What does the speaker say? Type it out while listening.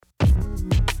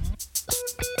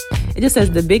It just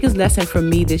says the biggest lesson for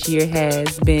me this year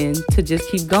has been to just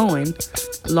keep going.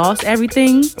 Lost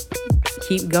everything?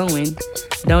 Keep going.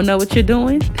 Don't know what you're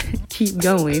doing? Keep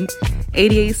going.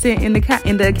 88 cents in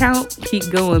the account?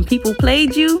 Keep going. People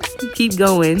played you? Keep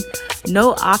going.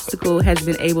 No obstacle has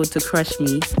been able to crush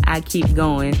me. I keep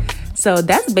going. So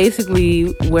that's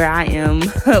basically where I am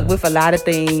with a lot of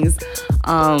things.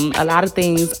 A lot of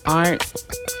things aren't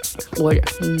or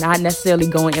not necessarily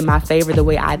going in my favor the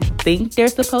way I think they're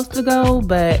supposed to go,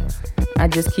 but I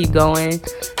just keep going.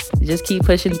 Just keep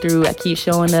pushing through. I keep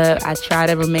showing up. I try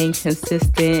to remain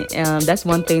consistent. That's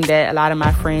one thing that a lot of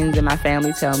my friends and my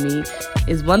family tell me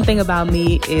is one thing about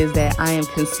me is that I am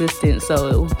consistent.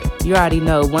 So you already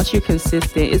know once you're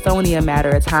consistent, it's only a matter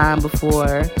of time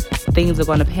before things are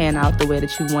going to pan out the way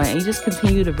that you want. And you just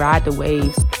continue to ride the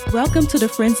waves. Welcome to the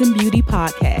Friends in Beauty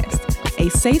podcast, a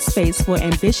safe space for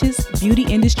ambitious beauty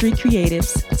industry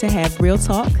creatives to have real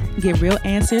talk, get real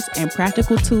answers, and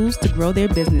practical tools to grow their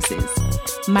businesses.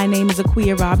 My name is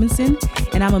Aquia Robinson,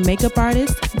 and I'm a makeup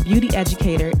artist, beauty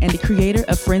educator, and the creator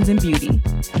of Friends in Beauty.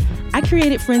 I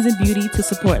created Friends in Beauty to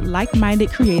support like-minded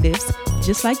creatives,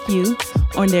 just like you,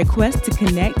 on their quest to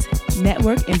connect,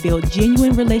 network, and build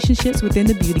genuine relationships within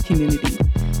the beauty community.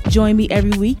 Join me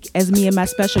every week as me and my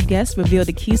special guests reveal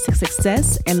the keys to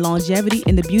success and longevity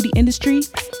in the beauty industry,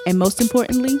 and most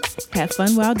importantly, have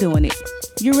fun while doing it.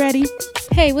 You ready?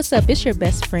 Hey, what's up? It's your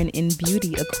best friend in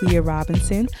beauty, Aquia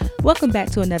Robinson. Welcome back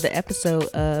to another episode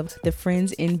of the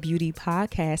Friends in Beauty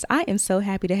podcast. I am so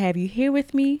happy to have you here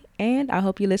with me, and I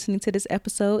hope you're listening to this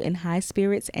episode in high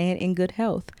spirits and in good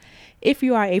health. If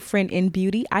you are a friend in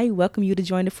beauty, I welcome you to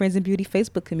join the Friends in Beauty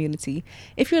Facebook community.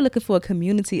 If you're looking for a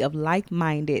community of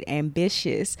like-minded,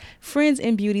 ambitious friends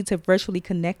in beauty to virtually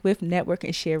connect with, network,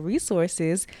 and share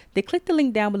resources, then click the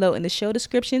link down below in the show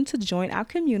description to join our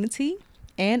community.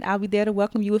 And I'll be there to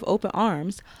welcome you with open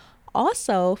arms.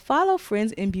 Also, follow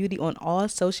Friends in Beauty on all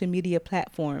social media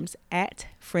platforms at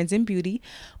Friends in Beauty.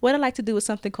 What I like to do is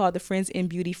something called the Friends in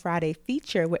Beauty Friday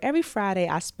feature, where every Friday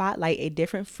I spotlight a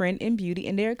different friend in beauty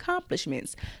and their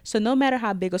accomplishments. So no matter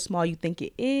how big or small you think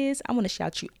it is, I want to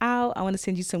shout you out. I want to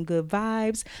send you some good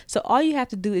vibes. So all you have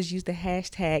to do is use the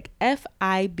hashtag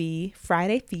FIB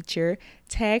Friday feature,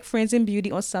 tag Friends in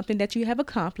Beauty on something that you have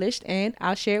accomplished, and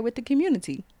I'll share it with the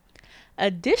community.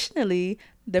 Additionally,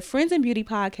 the Friends in Beauty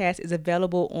podcast is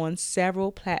available on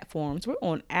several platforms. We're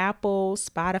on Apple,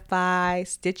 Spotify,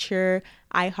 Stitcher,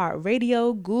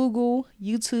 iHeartRadio, Google,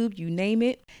 YouTube, you name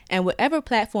it. And whatever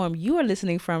platform you are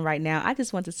listening from right now, I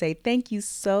just want to say thank you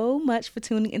so much for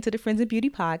tuning into the Friends in Beauty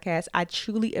podcast. I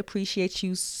truly appreciate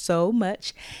you so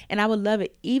much. And I would love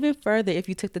it even further if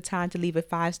you took the time to leave a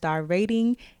 5-star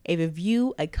rating, a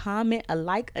review, a comment, a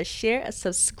like, a share, a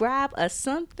subscribe, or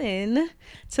something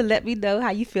to let me know how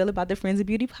you feel about the Friends in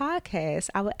Beauty podcast.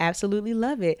 I would absolutely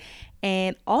love it.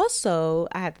 And also,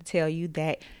 I have to tell you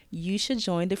that you should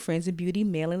join the Friends in Beauty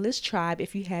mailing list tribe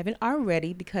if you haven't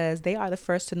already, because they are the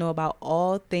first to know about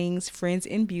all things Friends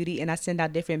in Beauty, and I send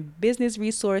out different business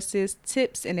resources,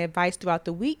 tips, and advice throughout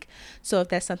the week. So if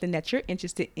that's something that you're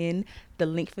interested in, the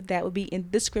link for that will be in the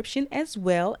description as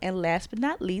well. And last but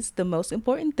not least, the most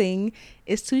important thing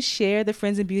is to share the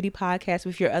Friends in Beauty podcast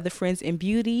with your other friends in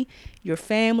beauty, your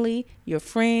family, your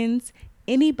friends,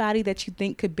 anybody that you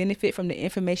think could benefit from the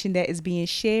information that is being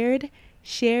shared.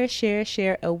 Share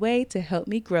away to help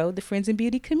me grow the Friends in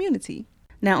Beauty community.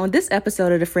 Now, on this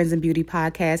episode of the Friends in Beauty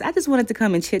podcast, I just wanted to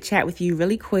come and chit chat with you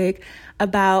really quick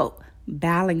about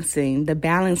the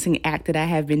balancing act that I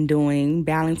have been doing,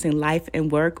 balancing life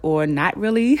and work, or not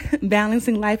really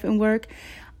balancing life and work,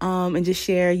 and just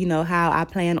share, how I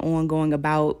plan on going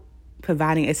about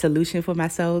providing a solution for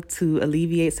myself to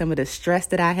alleviate some of the stress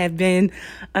that I have been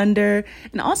under.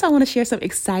 And also I want to share some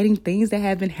exciting things that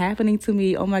have been happening to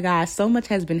me. Oh my gosh, so much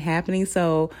has been happening.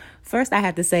 So first I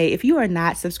have to say, if you are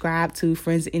not subscribed to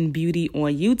Friends in Beauty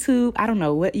on YouTube, I don't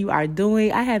know what you are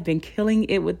doing. I have been killing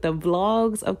it with the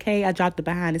vlogs. Okay. I dropped the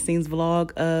behind the scenes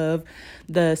vlog of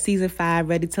the season 5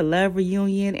 Ready to Love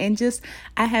reunion, and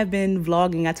I have been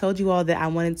vlogging. I told you all that I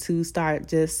wanted to start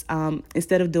just,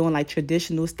 instead of doing like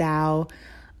traditional style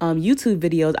YouTube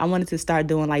videos, I wanted to start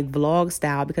doing like vlog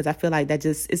style, because I feel like that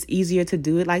it's easier to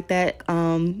do it like that.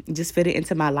 Just fit it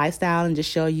into my lifestyle and just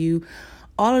show you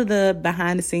all of the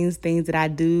behind the scenes things that I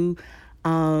do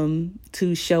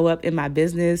to show up in my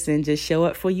business and just show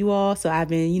up for you all. So I've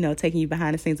been, taking you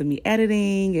behind the scenes of me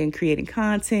editing and creating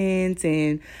content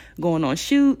and going on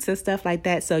shoots and stuff like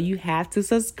that. So you have to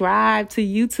subscribe to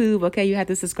YouTube. Okay. You have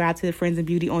to subscribe to the Friends in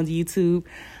Beauty on YouTube.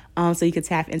 So you can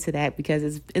tap into that,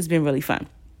 because it's been really fun.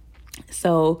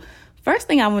 So first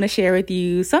thing I want to share with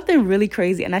you, something really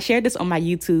crazy. And I shared this on my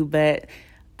YouTube, but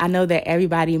I know that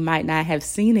everybody might not have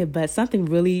seen it, but something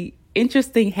really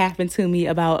interesting happened to me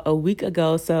about a week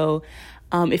ago. So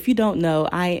if you don't know,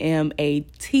 I am a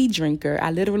tea drinker.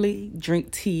 I literally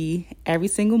drink tea every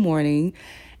single morning.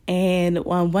 And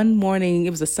one morning, it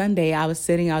was a Sunday, I was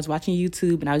watching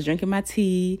YouTube and I was drinking my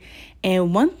tea.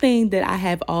 And one thing that I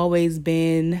have always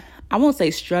been, I won't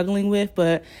say struggling with,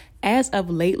 but as of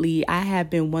lately, I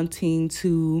have been wanting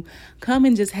to come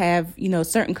and just have,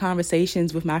 certain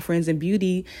conversations with my friends in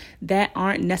beauty that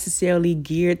aren't necessarily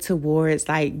geared towards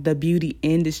like the beauty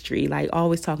industry, like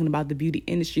always talking about the beauty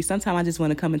industry. Sometimes I just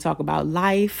want to come and talk about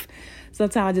life.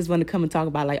 Sometimes I just want to come and talk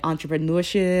about like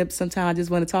entrepreneurship. Sometimes I just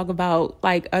want to talk about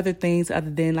like other things other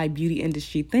than like beauty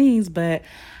industry things. But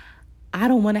I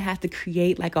don't want to have to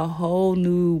create like a whole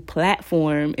new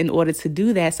platform in order to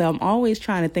do that. So I'm always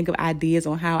trying to think of ideas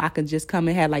on how I can just come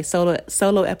and have like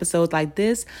solo episodes like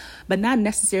this, but not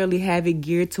necessarily have it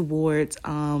geared towards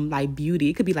like beauty.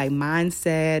 It could be like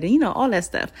mindset and, all that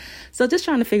stuff. So just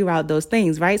trying to figure out those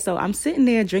things, right? So I'm sitting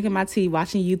there drinking my tea,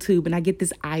 watching YouTube, and I get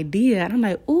this idea and I'm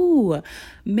like, ooh,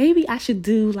 maybe I should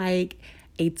do like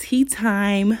a tea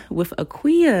time with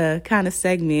Aquia kind of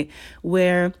segment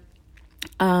where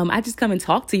I just come and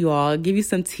talk to you all, give you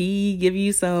some tea, give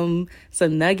you some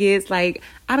nuggets. Like,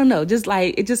 I don't know, just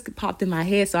like it just popped in my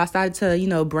head. So I started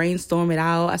to, brainstorm it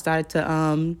out. I started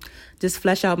to just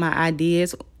flesh out my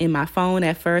ideas in my phone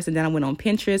at first. And then I went on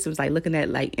Pinterest. It was like looking at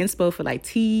like inspo for like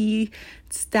tea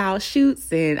style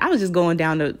shoots. And I was just going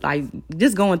down to like,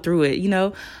 just going through it,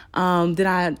 Then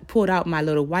I pulled out my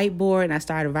little whiteboard and I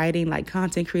started writing like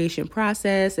content creation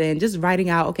process and just writing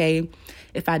out, okay,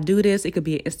 if I do this, it could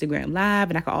be an Instagram live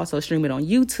and I could also stream it on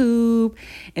YouTube.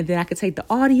 And then I could take the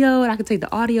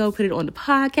audio put it on the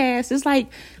podcast. It's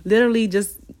like literally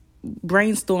just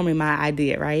brainstorming my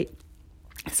idea, right?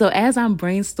 So as I'm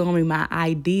brainstorming my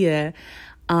idea,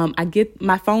 I get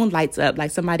my phone lights up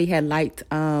like somebody had liked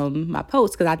my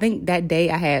post, because I think that day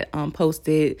I had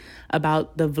posted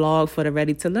about the vlog for the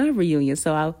Ready to Love reunion.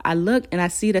 So I look and I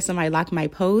see that somebody liked my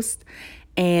post.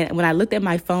 And when I looked at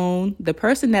my phone, the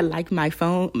person that liked my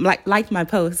post,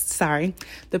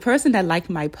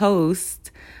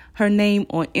 her name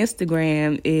on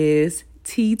Instagram is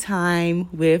Tea Time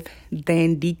with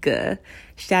Thandika.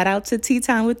 Shout out to Tea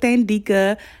Time with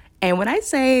Thandika. And when I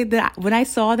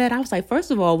saw that, I was like,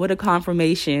 first of all, what a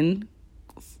confirmation.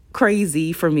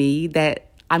 Crazy for me that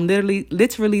I'm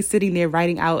literally sitting there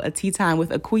writing out a Tea Time with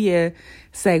Aquia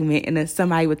segment, and then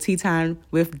somebody with Tea Time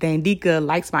with Thandika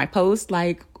likes my post.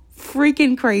 Like,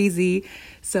 freaking crazy.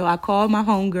 So I called my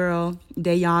homegirl,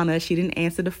 Dayana. She didn't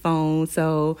answer the phone.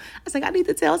 So I was like, I need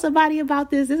to tell somebody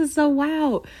about this. This is so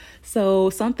wild. So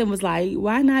something was like,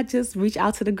 why not just reach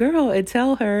out to the girl and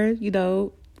tell her,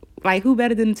 like, who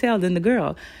better than the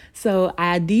girl? So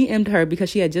I DM'd her because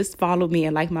she had just followed me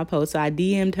and liked my post. So I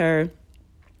DM'd her,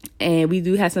 and we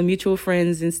do have some mutual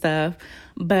friends and stuff.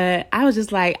 But I was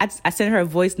just like, I sent her a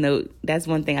voice note. That's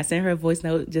one thing. I sent her a voice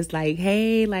note just like,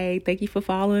 hey, like, thank you for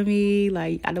following me.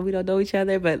 Like, I know we don't know each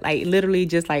other, but like literally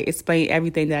just like explain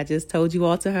everything that I just told you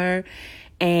all to her.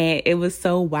 And it was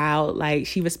so wild. Like,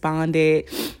 she responded.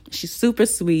 She's super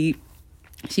sweet.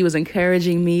 She was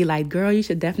encouraging me like, girl, you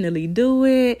should definitely do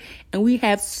it. And we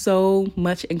have so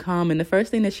much in common. The first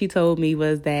thing that she told me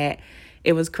was that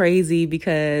it was crazy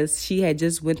because she had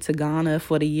just went to Ghana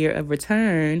for the year of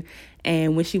return.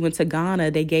 And when she went to Ghana,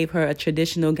 they gave her a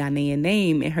traditional Ghanaian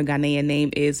name, and her Ghanaian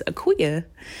name is Aquia.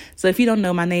 So if you don't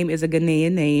know, my name is a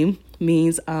Ghanaian name,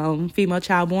 means female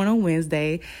child born on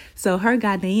Wednesday. So her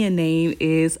Ghanaian name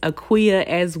is Aquia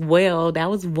as well.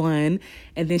 That was one.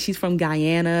 And then she's from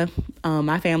Guyana.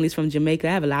 My family's from Jamaica.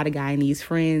 I have a lot of Guyanese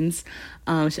friends.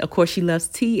 Of course, she loves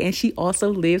tea, and she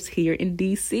also lives here in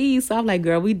DC. So I'm like,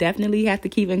 girl, we definitely have to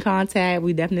keep in contact.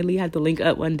 We definitely have to link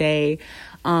up one day.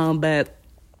 But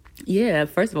yeah,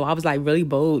 first of all, I was like really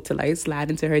bold to like slide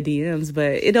into her DMs,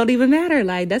 but it don't even matter.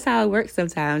 Like, that's how it works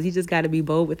sometimes. You just got to be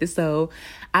bold with it. So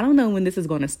I don't know when this is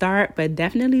going to start, but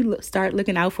definitely start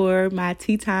looking out for my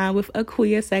Tea Time with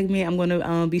Aquia segment. I'm going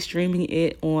to be streaming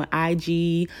it on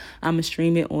IG. I'm going to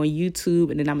stream it on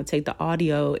YouTube, and then I'm going to take the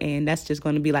audio, and that's just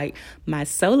going to be like my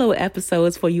solo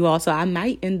episodes for you all. So I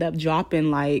might end up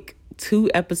dropping like 2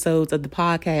 episodes of the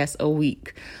podcast a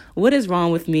week. What is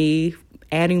wrong with me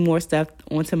adding more stuff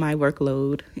onto my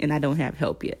workload, and I don't have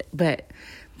help yet, but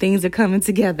things are coming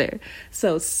together.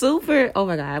 So oh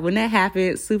my God, when that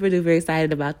happened, super duper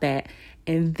excited about that.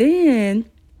 And then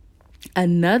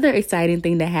another exciting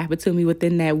thing that happened to me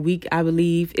within that week, I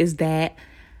believe, is that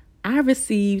I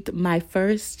received my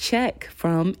first check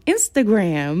from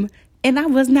Instagram, and I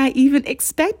was not even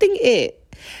expecting it.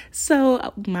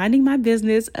 So minding my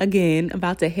business again,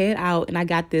 about to head out, and I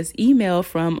got this email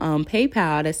from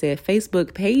PayPal that said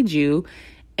Facebook paid you.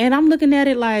 And I'm looking at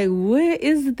it like, what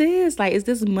is this? Like, is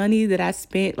this money that I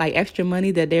spent, like extra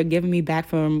money that they're giving me back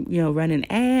from, running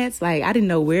ads? Like, I didn't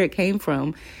know where it came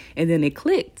from. And then it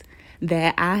clicked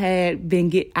that I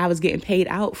was getting paid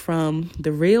out from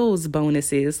the Reels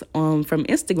bonuses from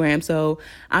Instagram. So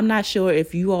I'm not sure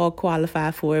if you all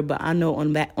qualify for it, but I know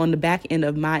on the back end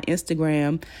of my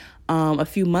Instagram, a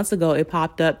few months ago, it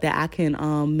popped up that I can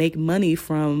make money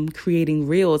from creating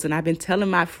Reels. And I've been telling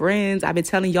my friends, I've been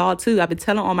telling y'all too, I've been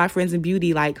telling all my friends in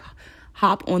beauty, like,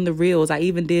 hop on the Reels. I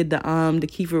even did the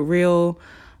Keep It Real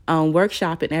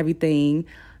workshop and everything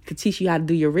to teach you how to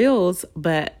do your Reels.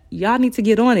 But y'all need to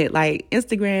get on it. Like,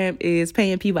 Instagram is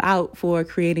paying people out for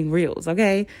creating Reels,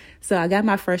 okay? So I got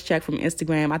my first check from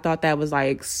Instagram. I thought that was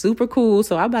like super cool.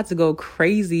 So I'm about to go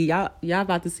crazy. Y'all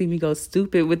about to see me go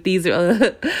stupid with these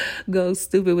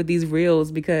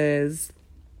Reels, because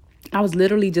I was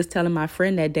literally just telling my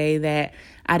friend that day that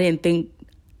I didn't think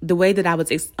the way that I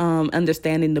was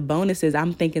understanding the bonuses,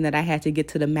 I'm thinking that I had to get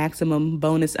to the maximum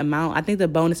bonus amount. I think the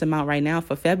bonus amount right now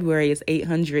for February is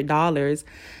 $800.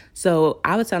 So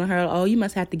I was telling her, oh, you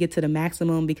must have to get to the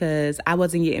maximum, because I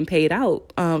wasn't getting paid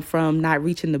out from not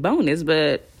reaching the bonus.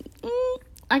 But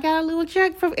I got a little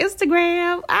check from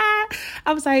Instagram. I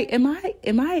was like, am I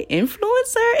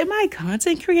influencer? Am I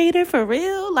content creator for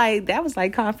real? Like, that was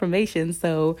like confirmation.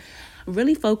 So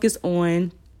really focus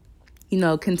on,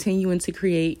 continuing to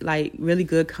create like really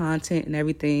good content and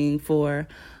everything for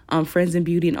Friends in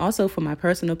Beauty, and also for my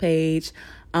personal page.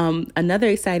 Another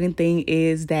exciting thing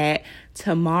is that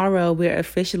tomorrow we're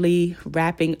officially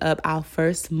wrapping up our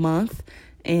first month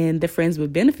in the Friends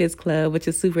with Benefits Club, which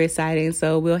is super exciting.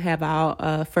 So we'll have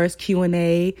our first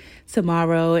Q&A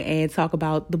tomorrow and talk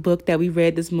about the book that we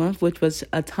read this month, which was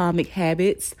Atomic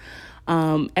Habits.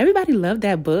 Everybody loved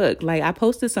that book. Like, I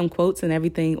posted some quotes and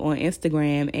everything on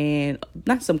Instagram, and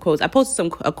not some quotes. I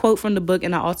posted a quote from the book,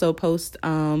 and I also post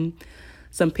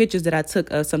some pictures that I took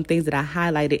of some things that I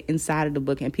highlighted inside of the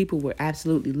book, and people were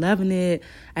absolutely loving it.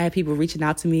 I had people reaching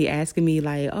out to me, asking me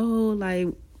like, oh, like,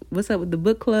 what's up with the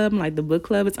book club? I'm like, the book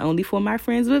club is only for my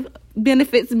Friends with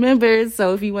Benefits members.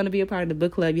 So if you want to be a part of the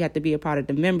book club, you have to be a part of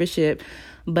the membership.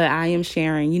 But I am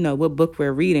sharing, what book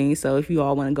we're reading. So if you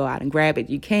all want to go out and grab it,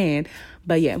 you can.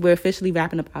 But yeah, we're officially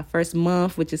wrapping up our first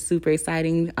month, which is super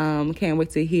exciting. Can't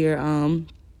wait to hear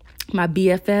my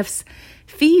BFF's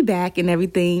feedback and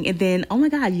everything. And then, oh my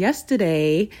God,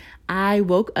 yesterday I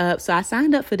woke up. So I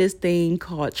signed up for this thing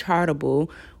called Chartable,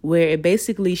 where it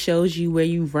basically shows you where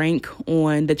you rank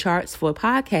on the charts for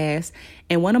podcasts.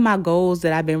 And one of my goals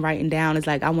that I've been writing down is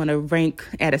like, I want to rank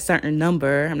at a certain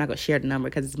number. I'm not going to share the number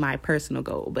because it's my personal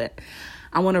goal, but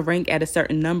I want to rank at a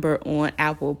certain number on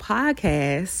Apple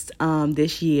Podcasts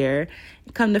this year.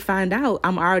 Come to find out,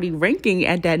 I'm already ranking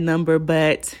at that number,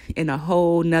 but in a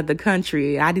whole nother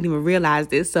country. I didn't even realize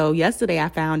this. So yesterday I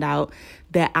found out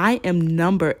that I am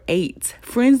number 8.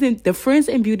 The Friends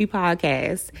in Beauty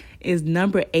podcast is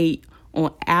number 8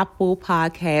 on Apple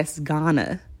Podcasts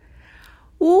Ghana.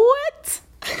 What?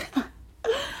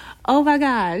 Oh my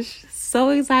gosh. So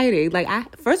exciting.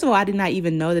 Like, first of all, I did not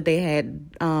even know that they had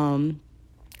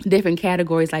different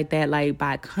categories like that, like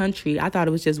by country. I thought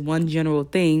it was just one general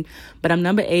thing, but I'm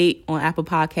number 8 on Apple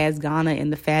Podcasts Ghana in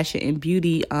the fashion and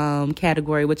beauty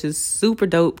category, which is super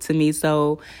dope to me.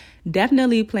 So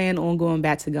definitely plan on going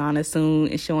back to Ghana soon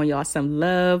and showing y'all some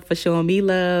love for showing me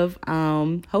love.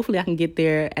 Hopefully I can get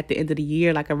there at the end of the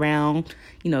year, like around,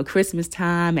 Christmas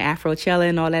time and Afrochella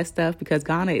and all that stuff, because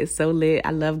Ghana is so lit. I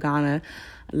love Ghana.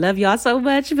 Love y'all so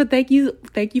much, but thank you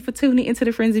for tuning into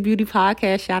the Friends in Beauty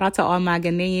podcast. Shout out to all my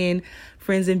Ghanaian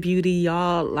friends in beauty.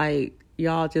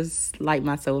 Y'all just light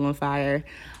my soul on fire.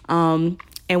 And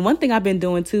one thing I've been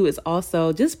doing too is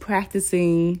also just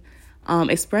practicing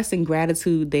expressing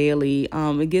gratitude daily.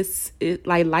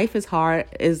 Life is hard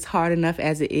enough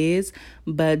as it is,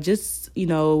 but just,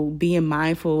 being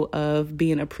mindful of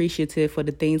being appreciative for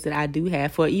the things that I do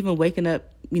have, for even waking up,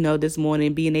 this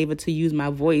morning, being able to use my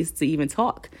voice to even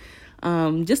talk,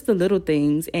 just the little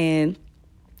things. And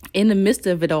in the midst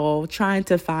of it all, trying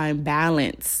to find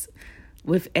balance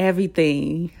with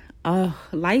everything.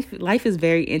 Life is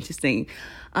very interesting.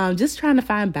 Just trying to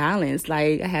find balance.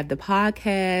 Like, I have the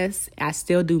podcast. I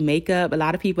still do makeup. A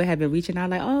lot of people have been reaching out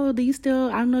like, oh, I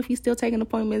don't know if you're still taking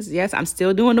appointments. Yes, I'm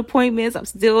still doing appointments. I'm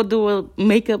still doing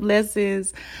makeup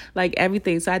lessons, like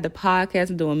everything. So I had the podcast,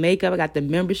 I'm doing makeup. I got the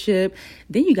membership.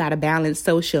 Then you got to balance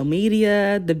social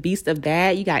media, the beast of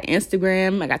that. You got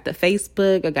Instagram. I got the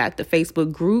Facebook. I got the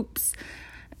Facebook groups.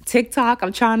 TikTok,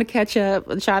 I'm trying to catch up.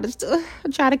 I'm trying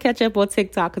to catch up on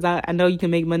TikTok because I know you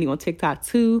can make money on TikTok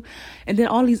too. And then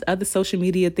all these other social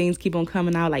media things keep on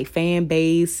coming out, like fan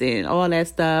base and all that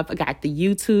stuff. I got the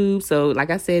YouTube. So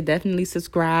like I said, definitely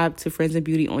subscribe to Friends in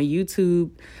Beauty on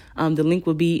YouTube. The link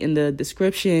will be in the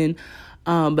description.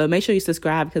 But make sure you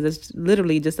subscribe because it's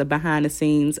literally just a behind the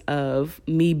scenes of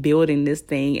me building this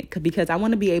thing, because I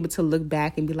want to be able to look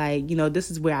back and be like, this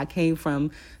is where I came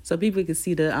from, so people can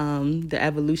see the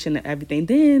evolution of everything.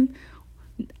 Then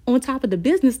on top of the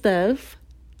business stuff,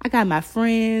 I got my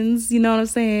friends, you know what I'm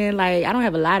saying? Like, I don't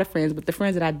have a lot of friends, but the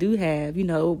friends that I do have,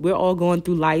 we're all going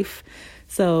through life.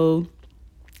 So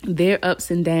their ups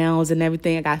and downs and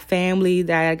everything. I got family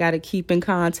that I got to keep in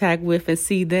contact with and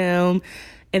see them.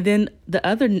 And then the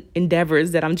other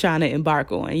endeavors that I'm trying to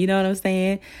embark on, you know what I'm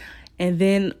saying? And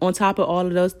then on top of all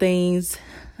of those things,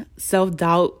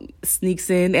 self-doubt sneaks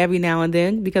in every now and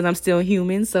then because I'm still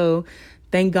human. So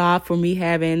thank God for me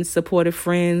having supportive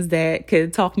friends that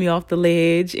could talk me off the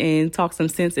ledge and talk some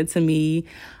sense into me,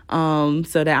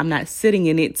 so that I'm not sitting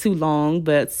in it too long.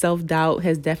 But self-doubt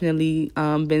has definitely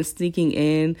been sneaking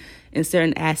in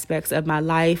certain aspects of my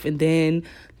life. And then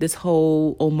this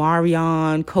whole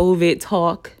Omarion COVID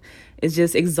talk is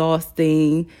just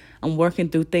exhausting. I'm working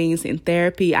through things in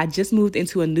therapy. I just moved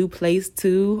into a new place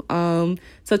too.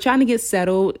 So trying to get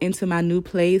settled into my new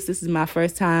place. This is my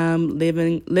first time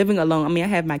living alone. I mean,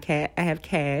 I have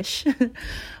cash,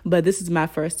 but this is my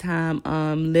first time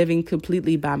living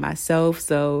completely by myself.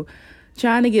 So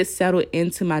trying to get settled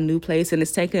into my new place, and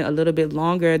it's taking a little bit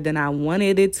longer than I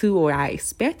wanted it to, or I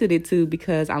expected it to,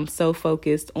 because I'm so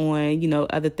focused on,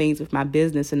 other things with my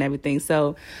business and everything.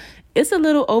 So it's a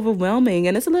little overwhelming,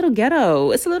 and it's a little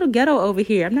ghetto. It's a little ghetto over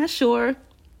here. I'm not sure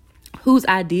whose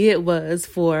idea it was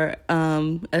for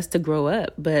us to grow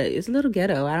up, but it's a little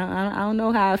ghetto. I don't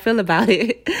know how I feel about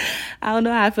it. I don't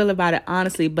know how I feel about it,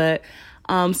 honestly, but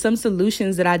some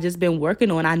solutions that I just been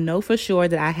working on. I know for sure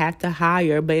that I have to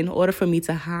hire, but in order for me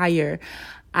to hire,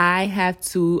 I have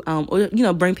to,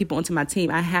 bring people onto my team.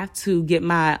 I have to get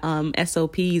my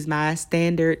SOPs, my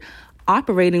standard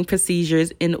operating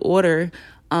procedures in order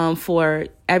for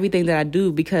everything that I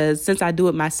do, because since I do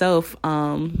it myself,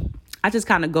 I just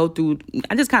kind of go through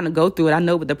it. I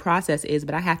know what the process is,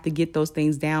 but I have to get those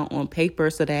things down on paper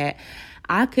so that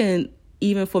I can,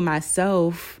 even for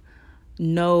myself,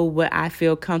 know what I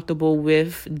feel comfortable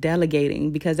with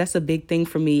delegating, because that's a big thing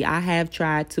for me. I have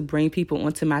tried to bring people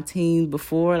onto my team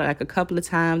before, like a couple of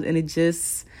times, and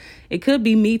it could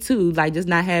be me too, like just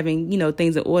not having,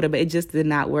 things in order, but it just did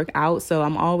not work out. So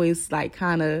I'm always like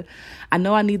I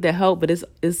know I need the help, but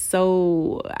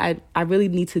I really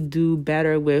need to do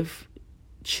better with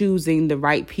choosing the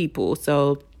right people.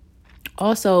 So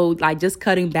also like just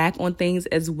cutting back on things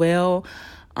as well.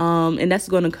 And that's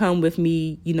going to come with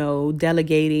me,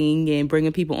 delegating and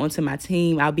bringing people onto my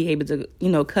team. I'll be able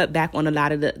to, cut back on a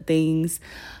lot of the things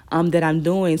that I'm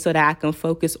doing so that I can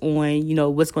focus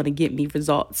on, what's going to get me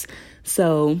results.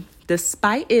 So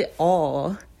despite it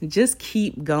all, just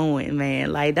keep going,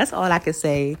 man. Like, that's all I can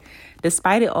say.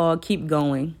 Despite it all, keep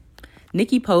going.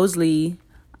 Nikki Posley,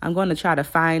 I'm going to try to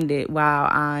find it while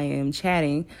I am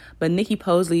chatting, but Nikki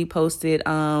Posley posted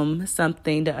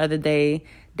something the other day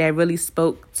that really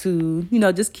spoke to,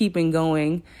 just keeping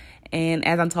going. And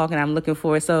as I'm talking, I'm looking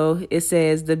for it. So it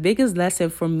says, the biggest lesson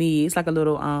for me, it's like a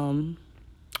little, I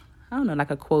don't know, like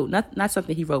a quote, not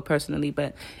something he wrote personally,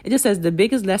 but it just says, the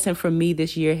biggest lesson for me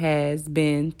this year has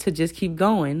been to just keep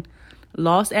going.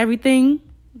 Lost everything?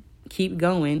 Keep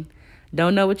going.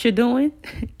 Don't know what you're doing?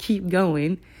 Keep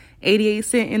going. 88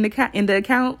 cents in the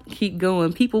account? Keep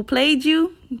going. People played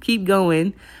you? Keep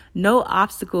going. No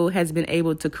obstacle has been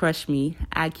able to crush me.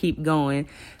 I keep going.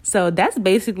 So that's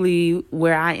basically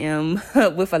where I am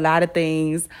with a lot of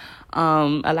things.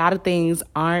 A lot of things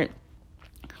aren't,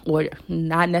 or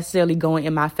not necessarily going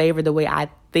in my favor the way I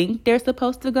think they're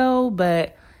supposed to go,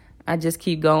 but I just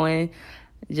keep going.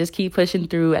 Just keep pushing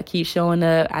through. I keep showing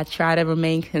up. I try to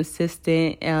remain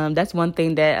consistent. That's one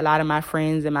thing that a lot of my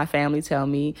friends and my family tell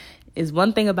me. Is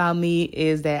one thing about me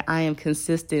is that I am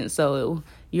consistent. So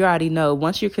you already know,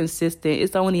 once you're consistent,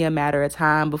 it's only a matter of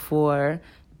time before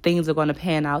things are going to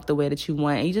pan out the way that you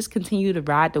want. And you just continue to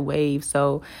ride the wave.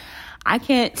 So I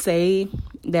can't say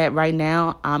that right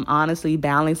now I'm honestly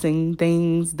balancing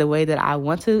things the way that I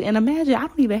want to. And imagine, I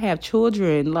don't even have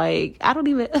children. Like, I don't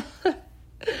even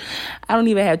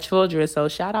have children. So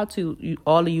shout out to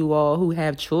all of you all who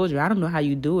have children. I don't know how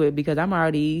you do it, because I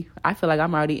feel like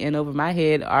I'm already in over my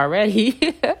head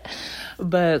already.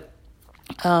 But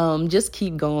just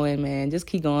keep going, man. Just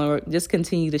keep going. Just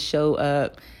continue to show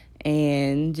up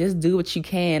and just do what you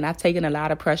can. I've taken a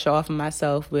lot of pressure off of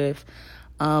myself with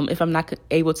if I'm not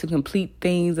able to complete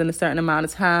things in a certain amount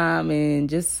of time,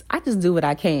 and I just do what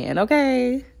I can,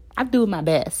 okay? I do my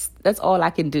best. That's all I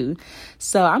can do.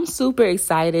 So I'm super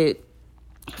excited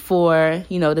for,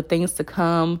 the things to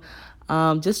come.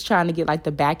 Just trying to get like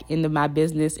the back end of my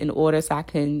business in order so I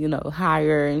can,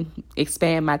 hire and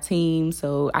expand my team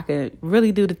so I can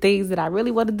really do the things that I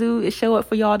really want to do and show up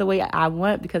for y'all the way I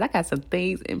want, because I got some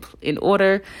things in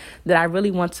order that I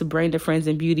really want to bring to Friends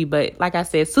in Beauty. But like I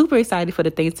said, super excited for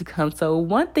the things to come. So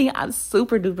one thing I'm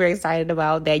super duper excited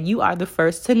about that you are the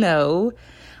first to know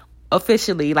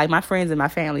officially, like my friends and my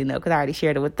family know because I already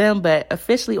shared it with them, but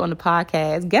officially on the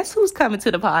podcast, guess who's coming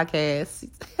to the podcast?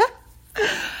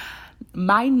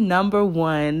 My number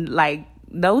one, like,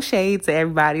 no shade to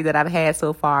everybody that I've had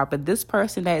so far, but this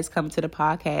person that is coming to the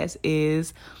podcast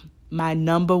is my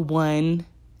number one,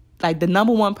 like the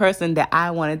number one person that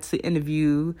I wanted to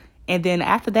interview. And then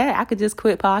after that, I could just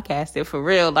quit podcasting for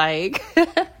real, like.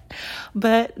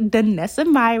 But Danessa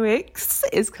Myricks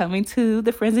is coming to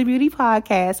the Friends in Beauty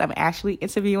podcast. I'm actually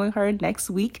interviewing her next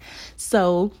week.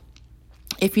 So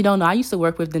if you don't know, I used to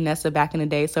work with Danessa back in the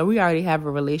day, so we already have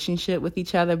a relationship with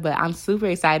each other, but I'm super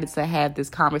excited to have this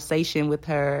conversation with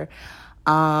her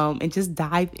and just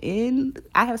dive in.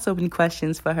 I have so many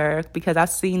questions for her because I've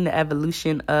seen the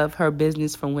evolution of her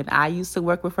business from when I used to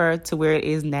work with her to where it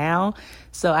is now.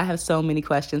 So I have so many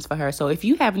questions for her. So if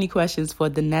you have any questions for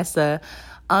Danessa,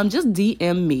 just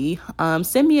DM me.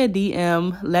 Send me a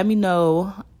DM. Let me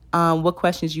know what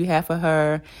questions you have for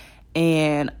her,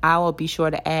 and I will be sure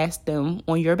to ask them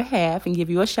on your behalf and give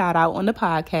you a shout out on the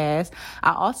podcast.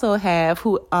 I also have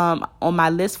on my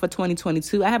list for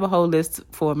 2022. I have a whole list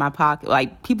for my podcast,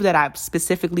 like people that I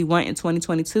specifically want in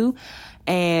 2022.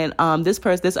 And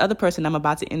this other person I'm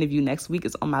about to interview next week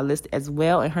is on my list as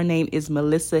well, and her name is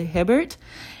Melissa Hibbert.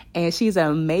 And she's an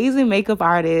amazing makeup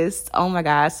artist. Oh my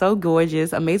God, so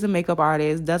gorgeous. Amazing makeup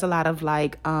artist. Does a lot of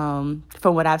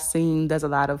from what I've seen, does a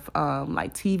lot of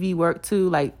like TV work too,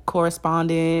 like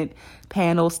correspondent,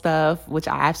 panel stuff, which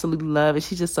I absolutely love. And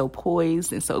she's just so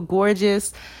poised and so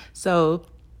gorgeous. So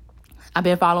I've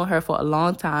been following her for a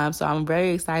long time. So I'm very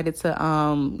excited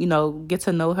to, get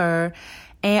to know her.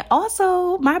 And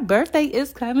also, my birthday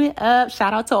is coming up.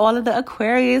 Shout out to all of the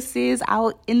Aquariuses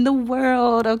out in the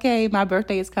world, okay? My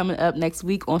birthday is coming up next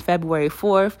week on February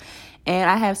 4th. And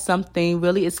I have something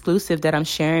really exclusive that I'm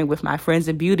sharing with my Friends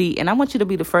in Beauty. And I want you to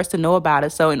be the first to know about it.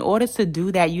 So in order to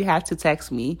do that, you have to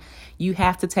text me. You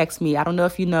have to text me. I don't know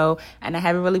if you know, and I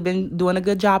haven't really been doing a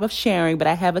good job of sharing, but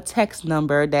I have a text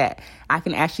number that I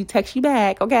can actually text you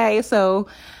back, okay? So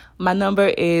my number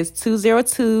is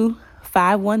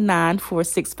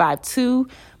 202-519-4652.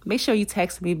 Make sure you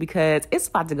text me because it's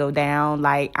about to go down.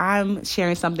 Like, I'm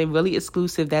sharing something really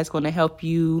exclusive that's going to help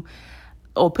you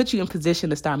or put you in position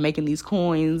to start making these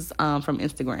coins from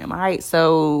Instagram. All right,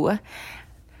 so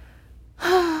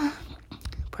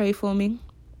pray for me.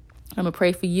 I'm going to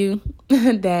pray for you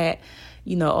that,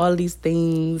 all of these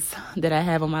things that I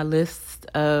have on my list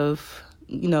of,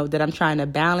 that I'm trying to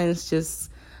balance just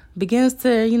begins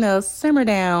to, simmer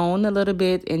down a little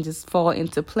bit and just fall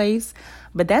into place.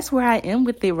 But that's where I am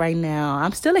with it right now.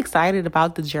 I'm still excited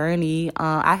about the journey.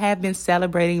 I have been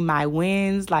celebrating my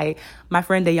wins. Like my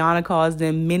friend Dayana calls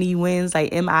them mini wins,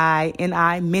 like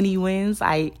MINI, mini wins.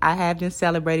 I have been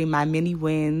celebrating my mini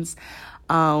wins,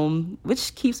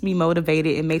 which keeps me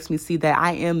motivated and makes me see that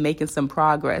I am making some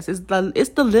progress. It's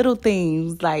the little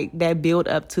things like that build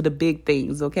up to the big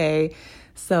things, okay?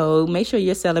 So make sure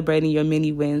you're celebrating your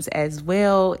mini wins as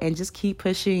well, and just keep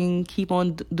pushing, keep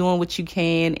on doing what you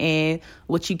can, and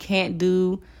what you can't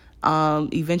do,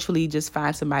 eventually just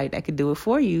find somebody that could do it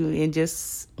for you and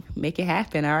just make it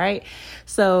happen. All right.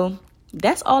 So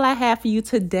that's all I have for you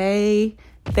today.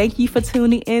 Thank you for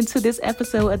tuning in to this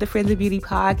episode of the Friends in Beauty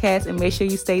podcast, and make sure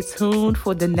you stay tuned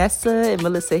for Danessa and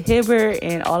Melissa Hibbert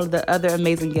and all of the other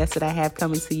amazing guests that I have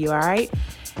coming to you. All right.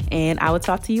 And I will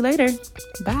talk to you later.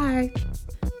 Bye.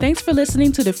 Thanks for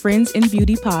listening to the Friends in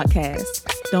Beauty podcast.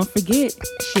 Don't forget,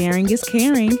 sharing is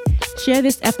caring. Share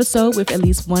this episode with at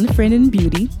least one friend in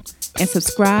beauty, and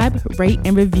subscribe, rate,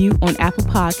 and review on Apple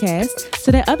Podcasts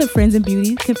so that other friends in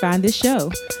beauty can find this show.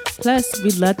 Plus,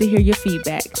 we'd love to hear your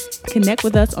feedback. Connect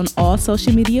with us on all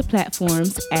social media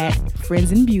platforms at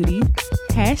Friends in Beauty,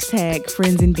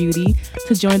 #Friends in Beauty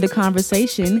to join the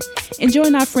conversation, and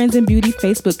join our Friends in Beauty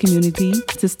Facebook community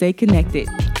to stay connected.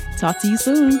 Talk to you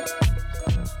soon.